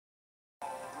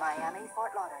Miami,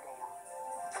 Fort Lauderdale.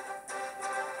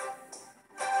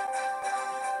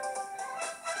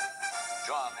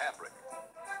 John Hambrick,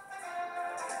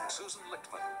 Susan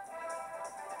Lichtman,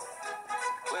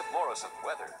 Cliff Morrison,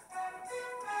 weather,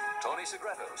 Tony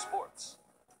Segreto, sports,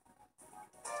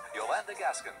 Yolanda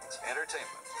Gaskins,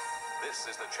 entertainment. This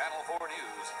is the Channel 4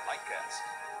 News Nightcast.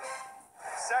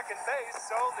 Second base,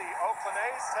 so the Oakland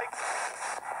A's take.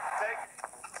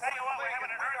 Tell you what, we haven't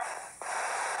heard.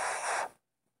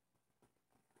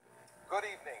 Good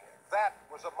evening. That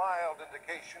was a mild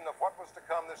indication of what was to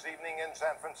come this evening in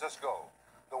San Francisco.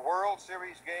 The World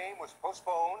Series game was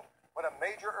postponed when a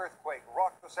major earthquake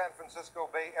rocked the San Francisco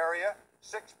Bay Area,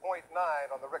 6.9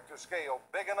 on the Richter scale,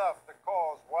 big enough to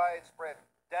cause widespread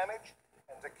damage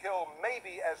and to kill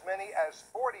maybe as many as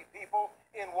 40 people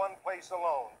in one place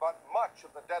alone. But much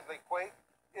of the deadly quake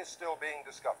is still being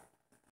discovered.